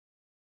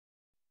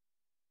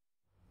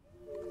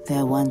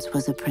There once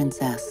was a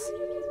princess,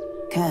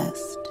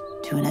 cursed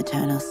to an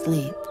eternal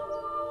sleep,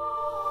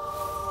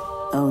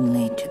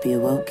 only to be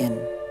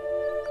awoken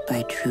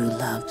by true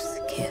love's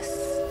kiss.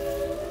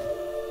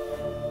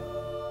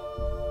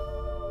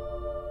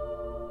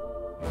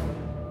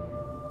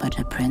 But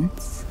a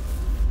prince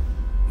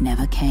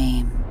never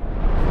came.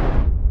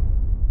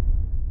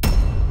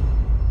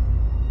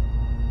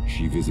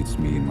 She visits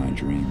me in my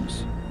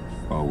dreams,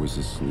 always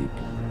asleep,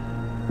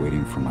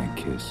 waiting for my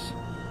kiss,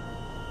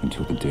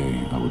 until the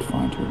day I would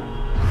find her.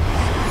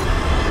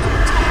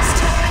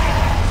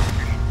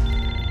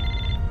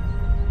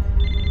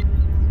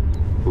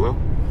 Hello?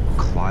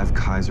 Clive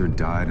Kaiser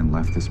died and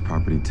left this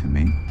property to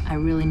me? I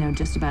really know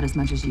just about as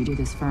much as you do.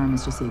 This firm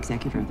is just the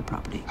executor of the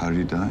property. How did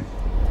he die?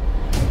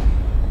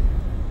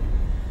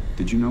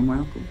 Did you know my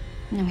uncle?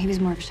 No, he was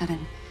more of a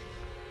shut-in.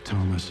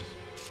 Thomas,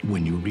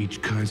 when you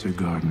reach Kaiser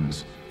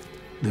Gardens,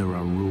 there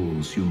are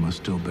rules you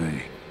must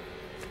obey.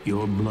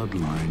 Your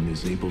bloodline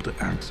is able to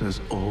access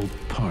all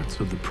parts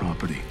of the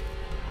property.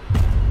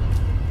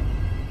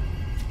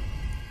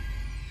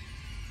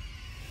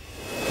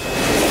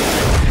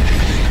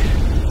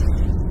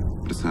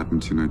 It's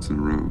happened 2 nights in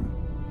a row.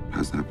 It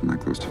hasn't happened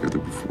that close together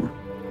before.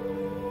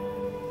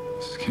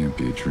 This can't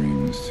be a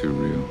dream. It's too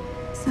real.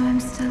 So I'm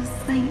still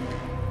asleep,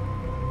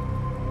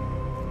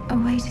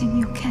 awaiting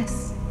your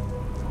kiss.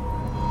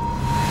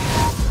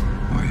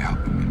 Why are you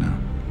helping me now?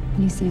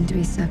 You seem to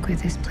be stuck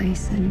with this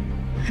place, and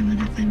I want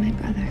to find my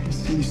brother. You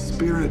see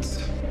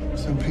spirits.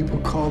 Some people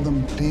call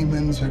them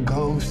demons or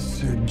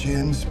ghosts or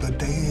jinns, but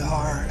they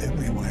are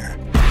everywhere.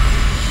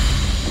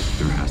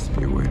 There has to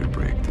be a way to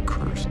break the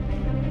curse.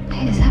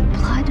 Is that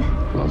blood?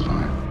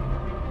 Bloodline.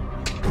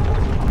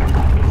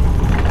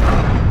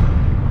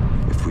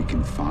 If we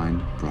can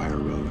find Briar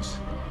Rose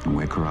and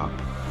wake her up,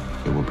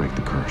 it will break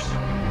the curse.